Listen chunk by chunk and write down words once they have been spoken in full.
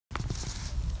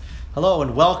Hello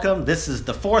and welcome. This is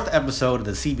the fourth episode of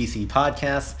the CBC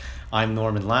podcast. I'm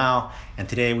Norman Lau, and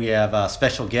today we have a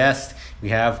special guest. We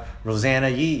have Rosanna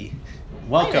Yee.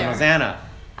 Welcome, Rosanna.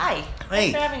 Hi.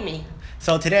 Thanks for having me.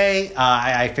 So today,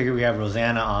 I figured we have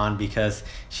Rosanna on because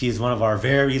she's one of our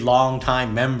very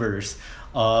long-time members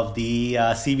of the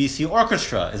CBC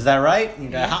orchestra. Is that right?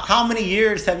 Yeah. How many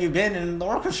years have you been in the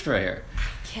orchestra here?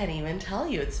 Can't even tell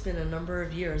you. It's been a number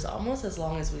of years, almost as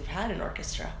long as we've had an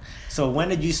orchestra. So when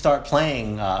did you start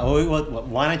playing?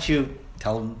 Why don't you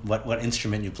tell them what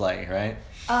instrument you play, right?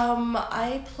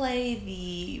 I play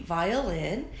the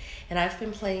violin, and I've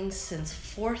been playing since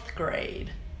fourth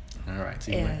grade. All right.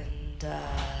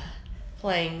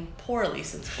 Playing poorly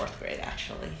since fourth grade,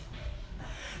 actually.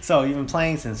 So you've been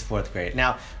playing since fourth grade.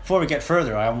 Now, before we get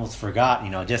further, I almost forgot,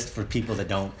 just for people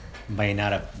that may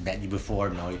not have met you before,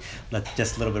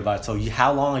 just a little bit about it. So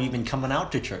how long have you been coming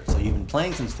out to church? So you've been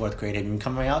playing since fourth grade. Have you been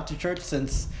coming out to church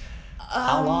since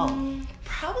how long?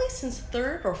 Probably since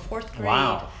third or fourth grade.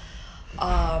 Wow.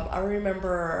 I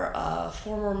remember a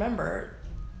former member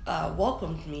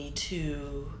welcomed me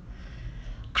to,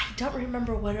 I don't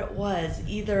remember what it was,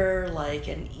 either like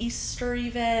an Easter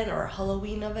event or a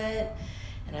Halloween event,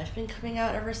 and I've been coming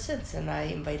out ever since, and I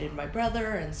invited my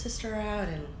brother and sister out,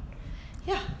 and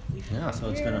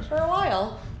so it's been for a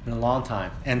while. Been a long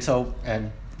time. And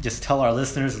just tell our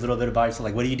listeners a little bit about yourself.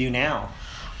 Like, what do you do now?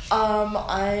 I'm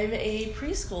a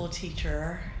preschool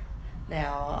teacher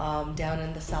now, down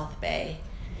in the South Bay,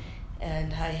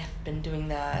 and I have been doing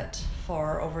that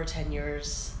for over 10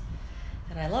 years,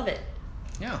 and I love it.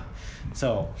 Yeah.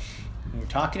 So we're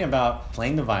talking about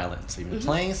playing the violin. So you've been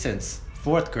playing since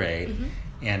fourth grade,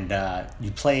 and you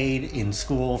played in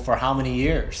school for how many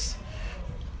years?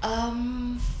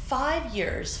 5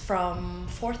 years, from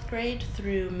fourth grade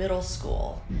through middle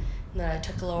school. And then I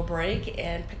took a little break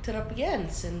and picked it up again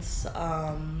since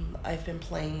I've been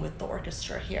playing with the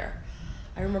orchestra here.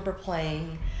 I remember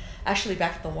playing actually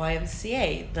back at the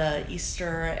YMCA, the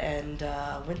Easter and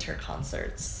winter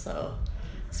concerts. So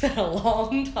it's been a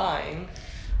long time.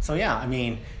 So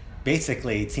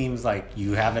basically it seems like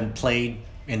you haven't played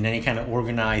in any kind of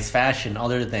organized fashion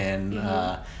other than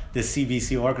the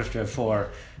CBC orchestra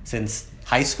since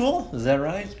high school. Is that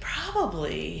right?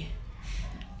 Probably,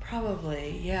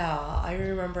 yeah. I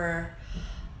remember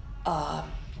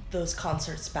those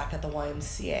concerts back at the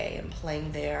YMCA and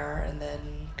playing there, and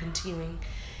then continuing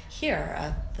here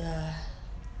at the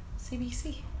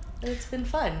CBC. It's been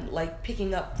fun, like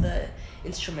picking up the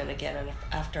instrument again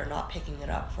after not picking it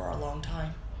up for a long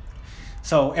time.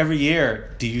 So every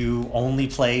year, do you only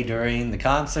play during the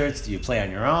concerts? Do you play on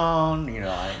your own?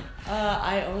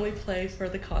 I only play for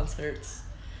the concerts,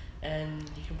 and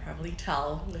you can probably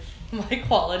tell with my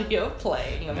quality of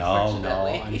playing,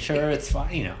 unfortunately. No, I'm sure it's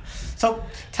fine, So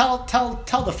tell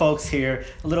the folks here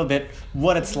a little bit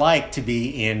what it's like to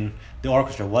be in the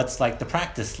orchestra. What's like the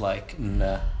practice like, and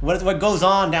what goes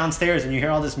on downstairs when you hear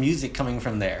all this music coming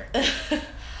from there?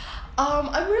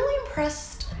 I'm really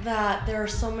impressed that there are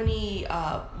so many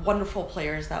wonderful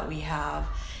players that we have.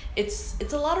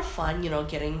 It's a lot of fun,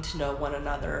 getting to know one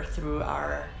another through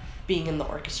our being in the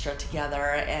orchestra together,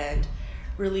 and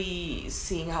really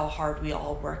seeing how hard we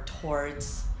all work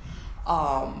towards,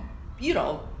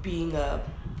 being a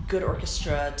good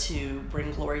orchestra to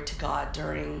bring glory to God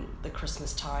during the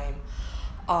Christmas time.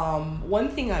 One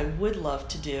thing I would love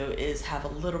to do is have a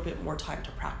little bit more time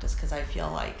to practice, because I feel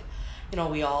like,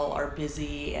 we all are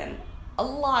busy, and a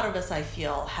lot of us, I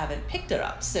feel, haven't picked it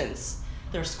up since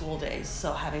their school days.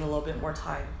 So having a little bit more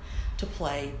time to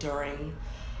play during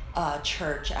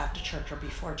church, after church, or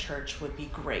before church would be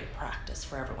great practice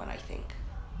for everyone, I think.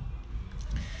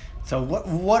 So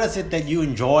what is it that you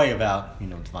enjoy about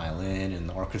the violin and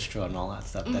the orchestra and all that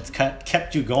stuff that's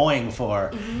kept you going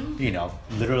for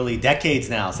literally decades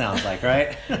now? Sounds like,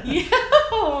 right? Yeah.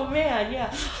 Oh man,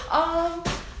 yeah.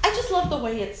 I just love the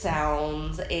way it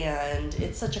sounds, and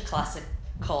it's such a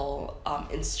classical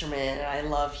instrument, and I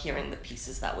love hearing the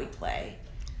pieces that we play.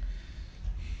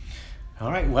 All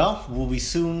right, well, we'll be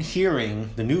soon hearing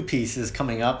the new pieces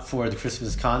coming up for the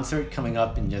Christmas concert coming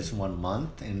up in just 1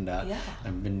 month, and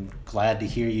I've been glad to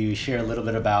hear you share a little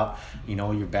bit about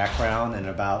your background and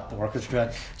about the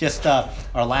orchestra. Just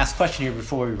our last question here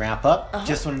before we wrap up.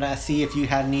 Just wanted to see if you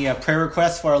had any prayer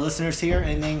requests for our listeners here.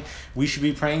 Anything we should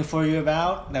be praying for you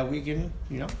about that we can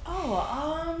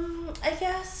I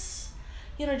guess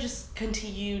just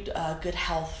continued good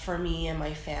health for me and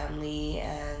my family,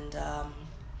 and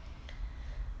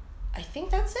I think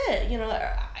that's it.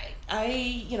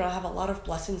 I have a lot of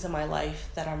blessings in my life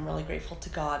that I'm really grateful to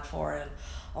God for, and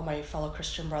all my fellow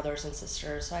Christian brothers and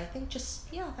sisters. So I think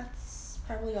that's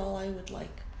probably all I would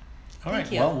like. All right.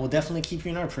 Well, we'll definitely keep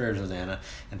you in our prayers, Rosanna.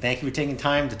 And thank you for taking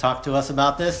time to talk to us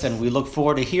about this. And we look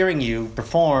forward to hearing you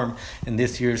perform in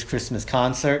this year's Christmas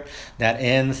concert. That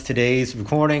ends today's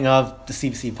recording of the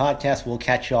CBC podcast. We'll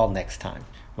catch you all next time.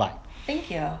 Bye.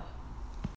 Thank you.